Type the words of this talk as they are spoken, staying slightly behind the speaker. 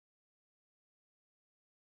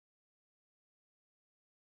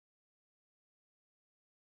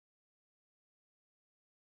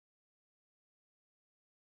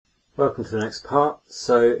Welcome to the next part.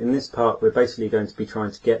 So in this part we're basically going to be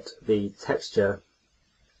trying to get the texture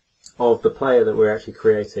of the player that we're actually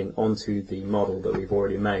creating onto the model that we've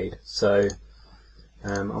already made. So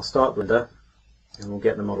I'll start render and we'll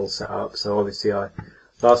get the model set up. So obviously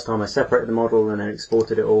last time I separated the model and then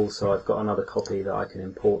exported it all, so I've got another copy that I can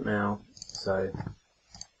import now. So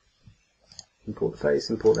import the face,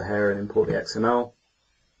 import the hair and import the XML.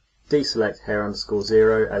 Deselect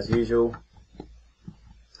hair_0 as usual.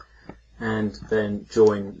 And then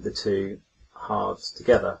join the two halves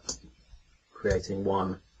together, creating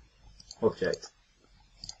one object.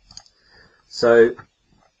 So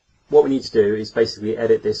what we need to do is basically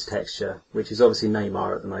edit this texture, which is obviously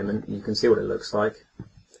Neymar at the moment. You can see what it looks like.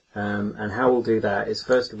 And how we'll do that is,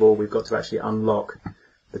 first of all, we've got to actually unlock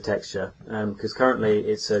the texture, because currently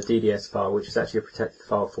it's a DDS file, which is actually a protected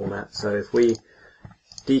file format. So if we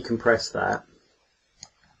decompress that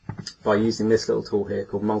by using this little tool here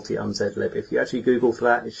called multi-unzlib. If you actually Google for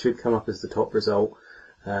that, it should come up as the top result.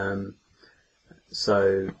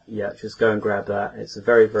 So yeah, just go and grab that. It's a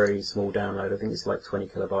very, very small download. I think it's like 20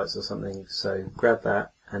 kilobytes or something. So grab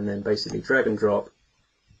that and then basically drag and drop.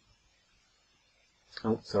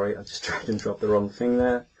 Oh, sorry, I just dragged and dropped the wrong thing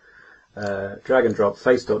there. Drag and drop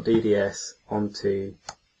face.dds onto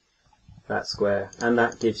that square, and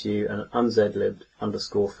that gives you an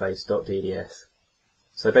unzlib_face.dds.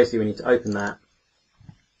 So basically we need to open that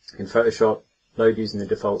in Photoshop, load using the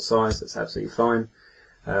default size, that's absolutely fine.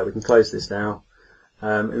 We can close this now,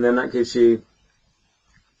 and then that gives you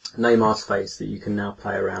Neymar's face that you can now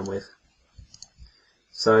play around with.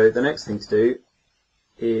 So the next thing to do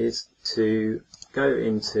is to go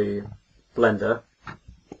into Blender,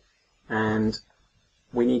 and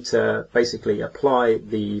we need to basically apply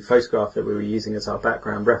the photograph that we were using as our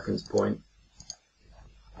background reference point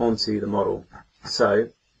onto the model. So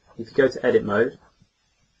if you go to edit mode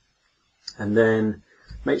and then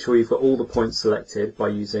make sure you've got all the points selected by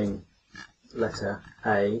using letter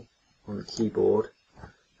A on the keyboard,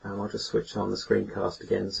 and I'll just switch on the screencast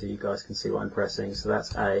again so you guys can see what I'm pressing. So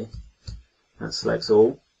that's A, that selects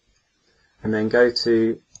all, and then go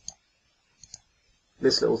to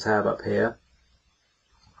this little tab up here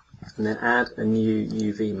and then add a new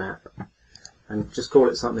UV map. And just call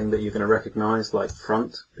it something that you're going to recognise, like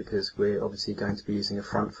front, because we're obviously going to be using a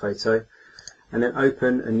front photo. And then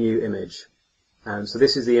open a new image. So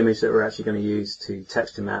this is the image that we're actually going to use to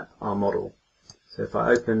texture map our model. So if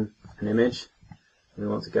I open an image, we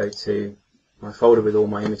want to go to my folder with all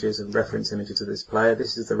my images and reference images of this player.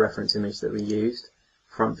 This is the reference image that we used,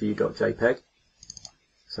 frontview.jpg.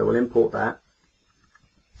 So we'll import that.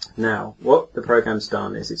 Now, what the program's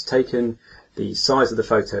done is it's taken the size of the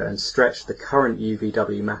photo and stretched the current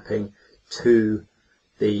UVW mapping to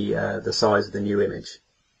the size of the new image.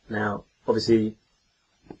 Now, obviously,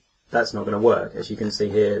 that's not going to work. As you can see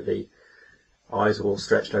here, the eyes are all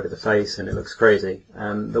stretched over the face and it looks crazy.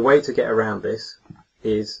 The way to get around this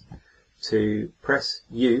is to press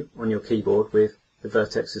U on your keyboard with the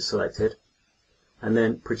vertexes selected, and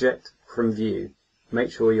then project from view. Make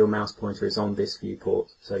sure your mouse pointer is on this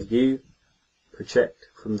viewport. So U, project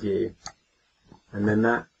from view. And then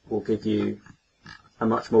that will give you a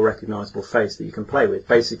much more recognisable face that you can play with.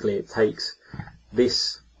 Basically it takes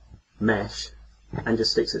this mesh and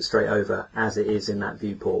just sticks it straight over as it is in that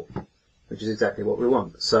viewport, which is exactly what we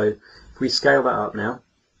want. So if we scale that up now,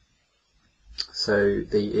 so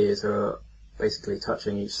the ears are basically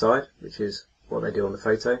touching each side, which is what they do on the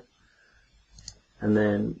photo, and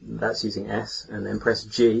then that's using S, and then press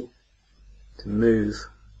G to move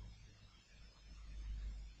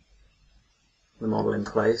the model in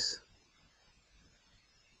place,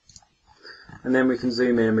 and then we can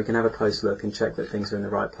zoom in and we can have a close look and check that things are in the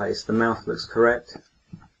right place. The mouth looks correct,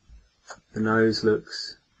 the nose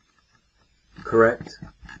looks correct,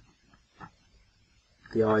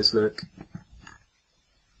 the eyes look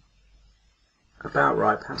about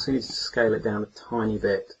right. Perhaps we need to scale it down a tiny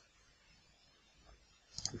bit.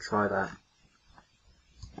 We'll try that.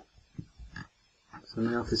 So the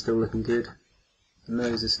mouth is still looking good, the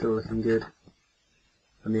nose is still looking good,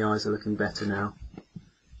 and the eyes are looking better now.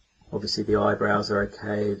 Obviously the eyebrows are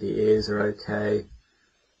okay, the ears are okay,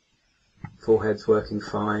 forehead's working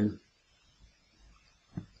fine.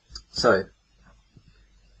 So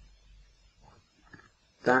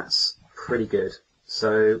that's pretty good.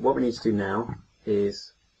 So what we need to do now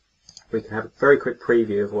is we can have a very quick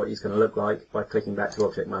preview of what he's going to look like by clicking back to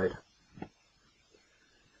object mode.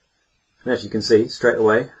 And as you can see, straight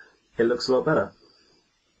away it looks a lot better.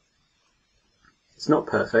 It's not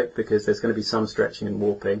perfect because there's going to be some stretching and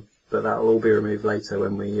warping, but that will all be removed later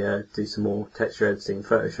when we do some more texture editing in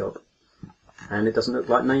Photoshop. and it doesn't look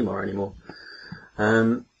like Neymar anymore.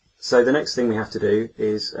 So the next thing we have to do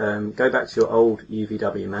is go back to your old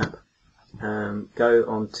UVW map, go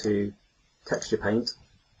onto Texture Paint,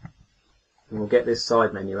 and we'll get this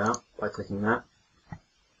side menu out by clicking that.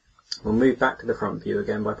 We'll move back to the front view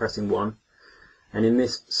again by pressing 1, and in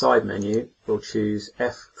this side menu we'll choose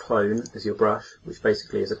F Clone as your brush, which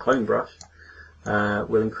basically is a clone brush.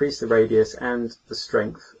 We'll increase the radius and the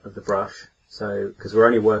strength of the brush, so because we're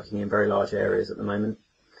only working in very large areas at the moment.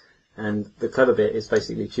 And the clever bit is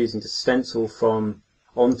basically choosing to stencil from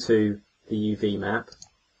onto the UV map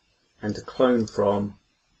and to clone from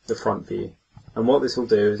the front view. And what this will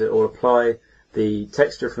do is it will apply the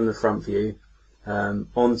texture from the front view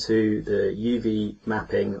onto the UV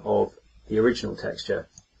mapping of the original texture.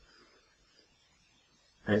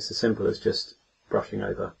 And it's as simple as just brushing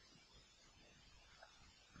over.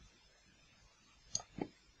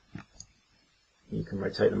 You can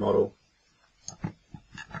rotate the model.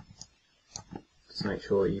 Just make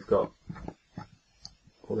sure you've got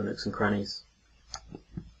all the nooks and crannies.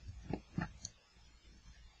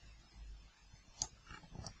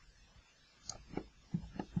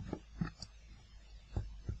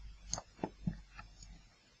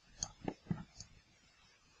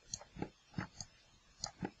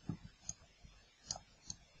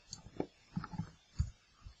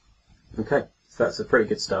 Okay, so that's a pretty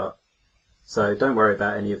good start. So don't worry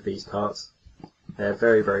about any of these parts. They're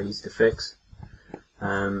very, very easy to fix.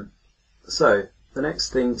 So the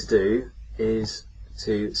next thing to do is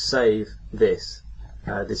to save this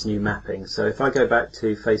new mapping. So if I go back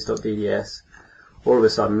to face.dds, all of a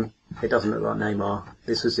sudden it doesn't look like Neymar.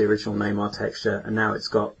 This was the original Neymar texture, and now it's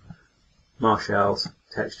got Martial's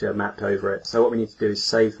texture mapped over it. So what we need to do is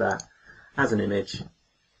save that as an image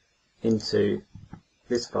into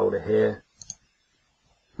this folder here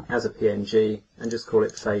as a PNG and just call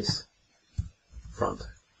it face front.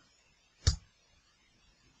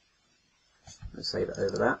 Let's save it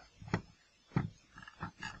over that.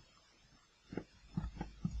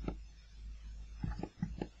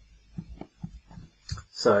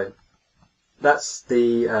 So that's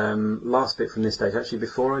the last bit from this stage. Actually,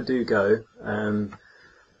 before I do go,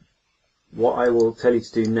 what I will tell you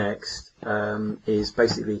to do next is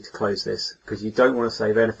basically to close this, because you don't want to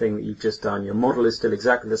save anything that you've just done. Your model is still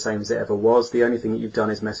exactly the same as it ever was. The only thing that you've done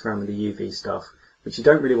is mess around with the UV stuff, which you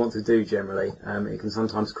don't really want to do generally. It can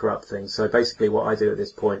sometimes corrupt things. So basically what I do at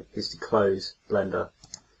this point is to close Blender.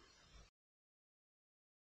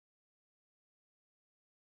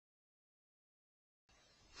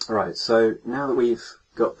 Alright, so now that we've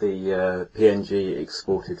got the PNG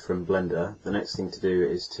exported from Blender, the next thing to do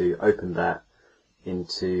is to open that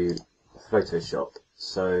into Photoshop.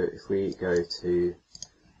 So if we go to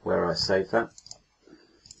where I saved that,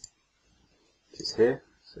 which is here,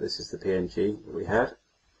 so this is the PNG that we had,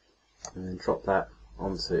 and then drop that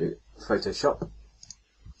onto Photoshop.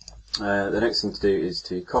 The next thing to do is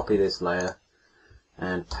to copy this layer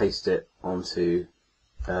and paste it onto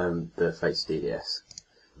the Face.dds.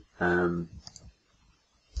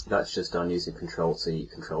 That's just done using Control-C,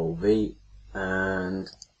 Control-V, and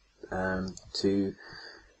to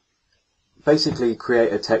basically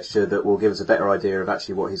create a texture that will give us a better idea of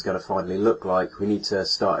actually what he's going to finally look like, we need to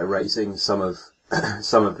start erasing some of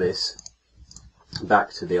this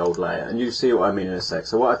back to the old layer, and you'll see what I mean in a sec.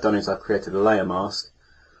 So what I've done is I've created a layer mask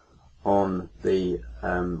on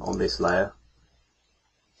this layer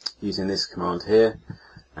using this command here,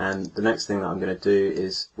 and the next thing that I'm going to do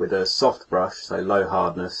is with a soft brush, so low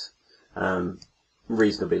hardness,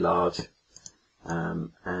 reasonably large,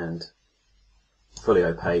 and fully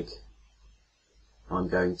opaque, I'm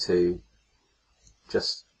going to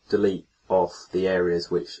just delete off the areas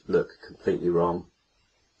which look completely wrong.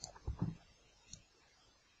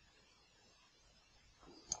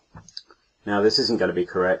 Now this isn't going to be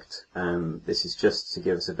correct, this is just to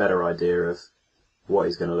give us a better idea of what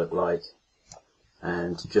he's going to look like,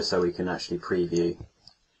 and just so we can actually preview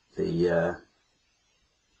the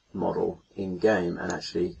model in game and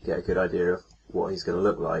actually get a good idea of what he's going to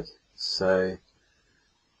look like. So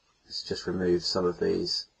let's just remove some of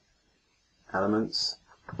these elements,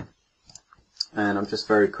 and I'm just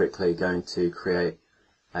very quickly going to create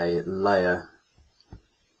a layer,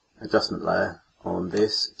 adjustment layer on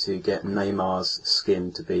this to get Neymar's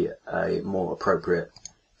skin to be a more appropriate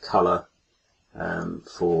colour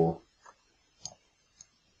for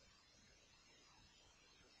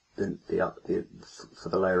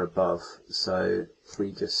the layer above. So if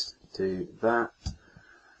we just do that,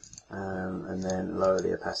 and then lower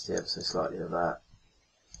the opacity ever so slightly of that,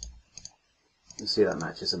 you see that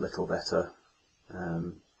matches a little better.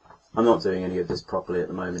 I'm not doing any of this properly at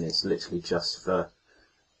the moment, it's literally just for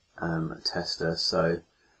a tester. So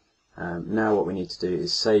now what we need to do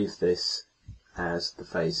is save this as the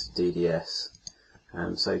face DDS.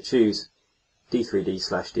 So choose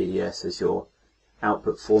D3D/DDS as your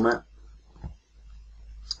output format,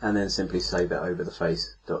 and then simply save it over the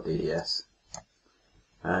face.dds.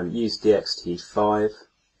 Use DXT5,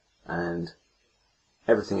 and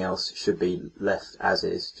everything else should be left as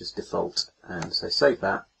is, just default. So save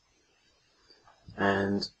that,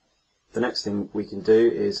 and the next thing we can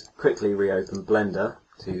do is quickly reopen Blender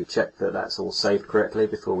to check that that's all saved correctly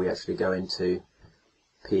before we actually go into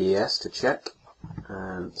PES to check.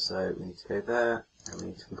 So we need to go there, and we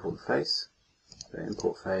need to import the face. So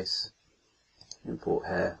import face, import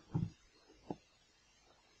hair.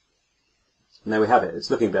 And there we have it.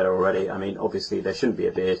 It's looking better already. I mean, obviously there shouldn't be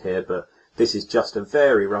a beard here, but this is just a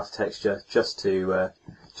very rough texture, just to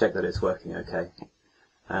check that it's working okay.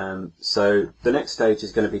 So the next stage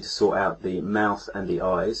is going to be to sort out the mouth and the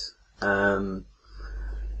eyes on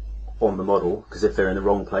the model, because if they're in the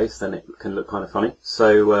wrong place then it can look kind of funny.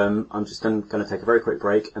 So I'm just going to take a very quick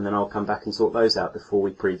break, and then I'll come back and sort those out before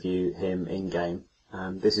we preview him in game.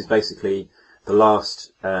 This is basically the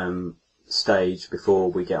last stage before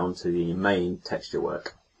we get onto the main texture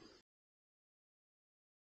work.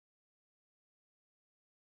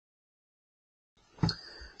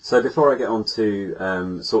 So before I get on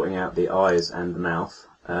to sorting out the eyes and the mouth,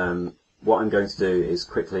 what I'm going to do is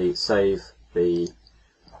quickly save the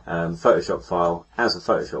Photoshop file as a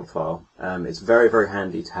Photoshop file. It's very, very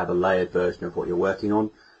handy to have a layered version of what you're working on,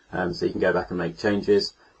 so you can go back and make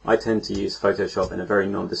changes. I tend to use Photoshop in a very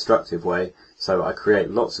non-destructive way, so I create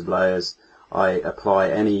lots of layers. I apply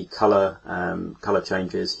any color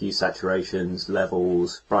changes, hue saturations,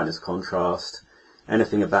 levels, brightness, contrast,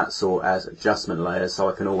 anything of that sort as adjustment layers, so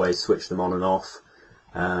I can always switch them on and off.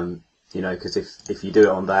 You know, because if you do it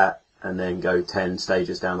on that and then go 10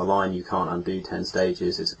 stages down the line, you can't undo 10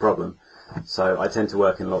 stages, it's a problem. So I tend to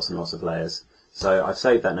work in lots and lots of layers. So I've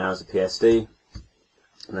saved that now as a PSD.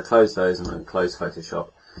 I'm going to close those, and I'm going to close Photoshop.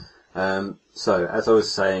 So as I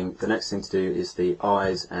was saying, the next thing to do is the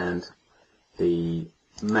eyes and the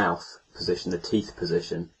mouth position, the teeth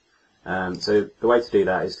position. So the way to do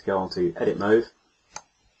that is to go onto edit mode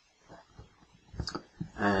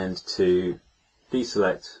and to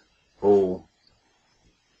deselect all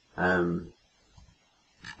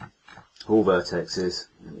vertexes.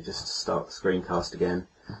 Let me just start the screencast again.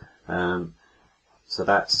 So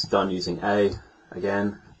that's done using A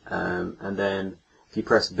again, and then if you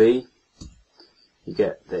press B, you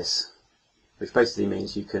get this, which basically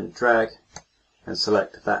means you can drag and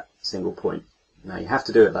select that single point. Now you have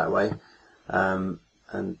to do it that way, and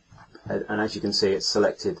as you can see, it's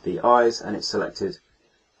selected the eyes and it's selected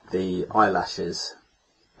the eyelashes.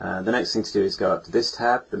 The next thing to do is go up to this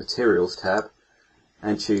tab, the Materials tab,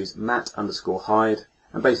 and choose Matte_Hide,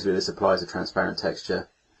 and basically this applies a transparent texture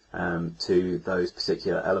to those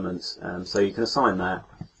particular elements. So you can assign that,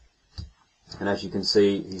 and as you can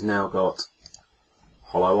see, he's now got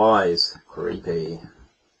hollow eyes. Creepy.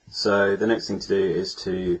 So the next thing to do is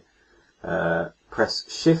to press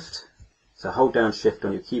Shift, so hold down Shift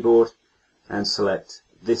on your keyboard and select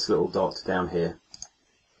this little dot down here.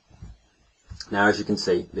 Now as you can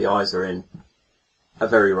see, the eyes are in a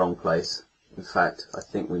very wrong place. In fact, I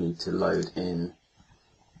think we need to load in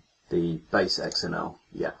the base XML.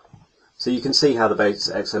 Yeah. So you can see how the base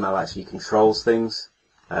XML actually controls things.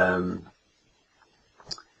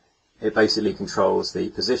 It basically controls the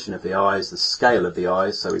position of the eyes, the scale of the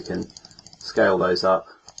eyes, so we can scale those up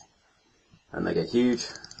and they get huge.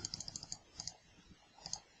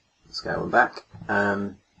 Scale them back.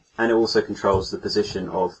 And it also controls the position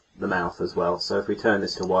of the mouth as well. So if we turn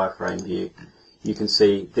this to wireframe view, you can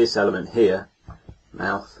see this element here,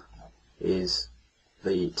 mouth, is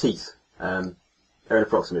the teeth. They're in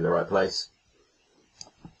approximately the right place.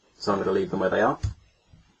 So I'm going to leave them where they are.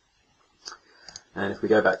 And if we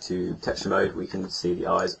go back to texture mode, we can see the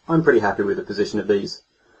eyes. I'm pretty happy with the position of these.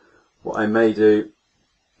 What I may do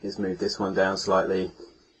is move this one down slightly,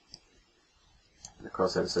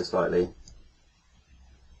 across ever so slightly,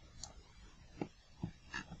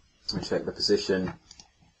 and check the position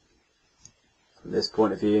from this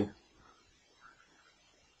point of view.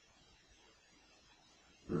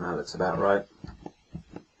 And that looks about right.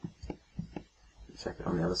 Check it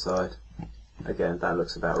on the other side. Again, that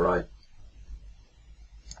looks about right.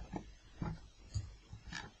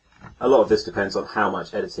 A lot of this depends on how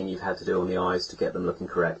much editing you've had to do on the eyes to get them looking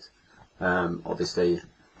correct. Obviously,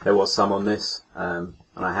 there was some on this, and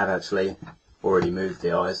I have actually already moved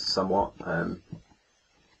the eyes somewhat.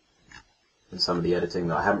 in some of the editing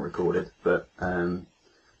that I haven't recorded, but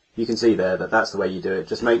you can see there that that's the way you do it.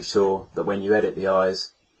 Just make sure that when you edit the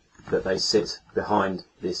eyes that they sit behind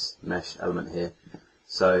this mesh element here.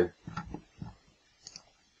 So,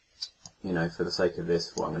 you know, for the sake of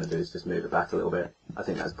this, what I'm going to do is just move it back a little bit. I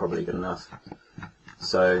think that's probably good enough.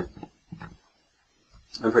 So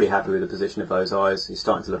I'm pretty happy with the position of those eyes. He's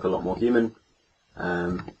starting to look a lot more human.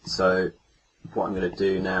 So what I'm going to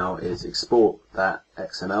do now is export that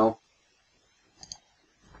XML.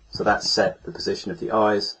 So that's set the position of the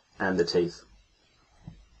eyes and the teeth.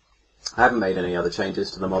 I haven't made any other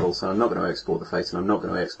changes to the model, so I'm not going to export the face and I'm not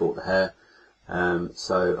going to export the hair.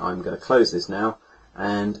 So I'm going to close this now,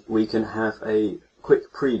 and we can have a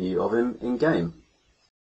quick preview of him in game.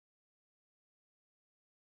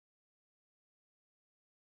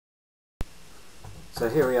 So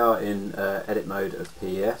here we are in edit mode of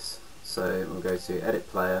PES. So we'll go to edit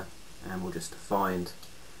player and we'll just find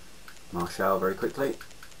Marshall very quickly.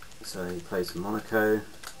 So he plays for Monaco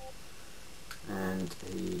and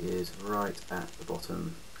he is right at the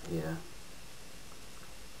bottom here.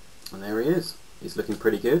 And there he is. He's looking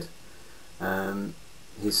pretty good.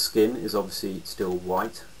 His skin is obviously still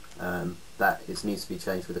white. That needs to be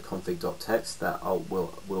changed with the config.txt. That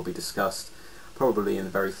will be discussed probably in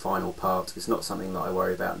the very final part. It's not something that I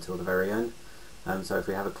worry about until the very end. So if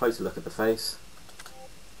we have a closer look at the face,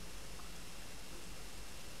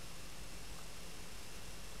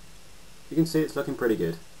 you can see it's looking pretty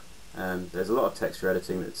good. There's a lot of texture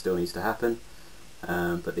editing that still needs to happen,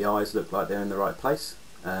 but the eyes look like they're in the right place.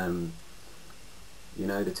 You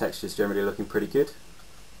know, the texture's generally looking pretty good.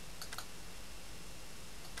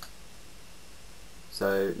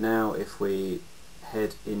 So now if we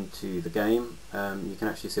head into the game, you can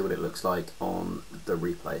actually see what it looks like on the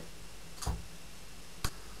replay.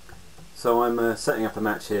 So I'm setting up a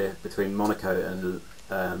match here between Monaco and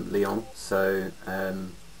Lyon. So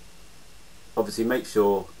obviously make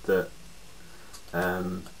sure that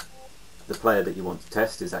the player that you want to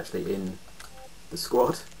test is actually in the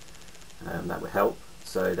squad. That would help.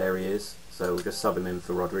 So there he is. So we'll just sub him in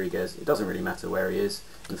for Rodriguez. It doesn't really matter where he is.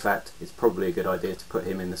 In fact, it's probably a good idea to put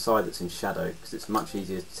him in the side that's in shadow, because it's much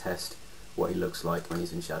easier to test what he looks like when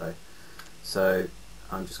he's in shadow. So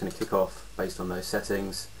I'm just going to kick off based on those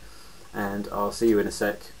settings, and I'll see you in a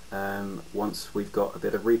sec once we've got a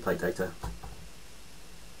bit of replay data.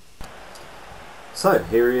 So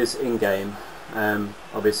here he is in game.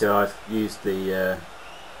 Obviously I've used the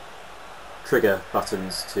trigger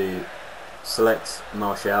buttons to select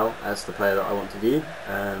Marshall as the player that I want to view.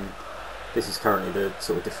 This is currently the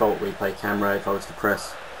sort of default replay camera. If I was to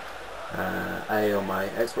press A on my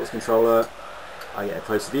Xbox controller, I get a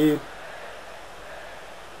closer view.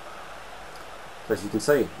 So as you can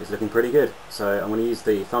see, it's looking pretty good. So I'm going to use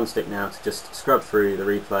the thumbstick now to just scrub through the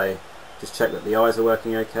replay, just check that the eyes are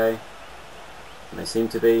working okay, and they seem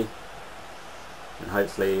to be. And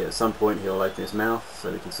hopefully at some point he'll open his mouth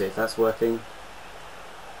so we can see if that's working.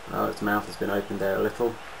 Oh, its mouth has been opened there a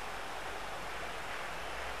little.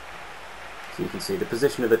 So you can see the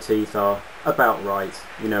position of the teeth are about right.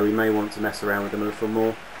 You know, we may want to mess around with them a little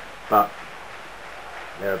more, but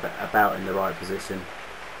they're about in the right position.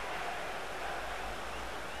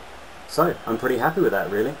 So I'm pretty happy with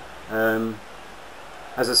that, really.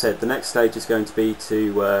 As I said, the next stage is going to be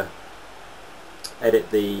to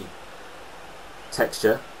edit the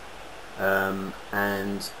texture,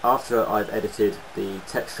 and after I've edited the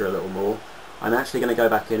texture a little more, I'm actually going to go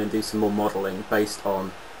back in and do some more modelling based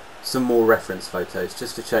on some more reference photos,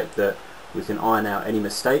 just to check that we can iron out any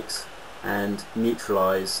mistakes and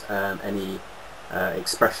neutralise any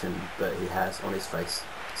expression that he has on his face.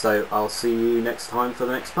 So I'll see you next time for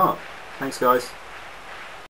the next part. Thanks guys.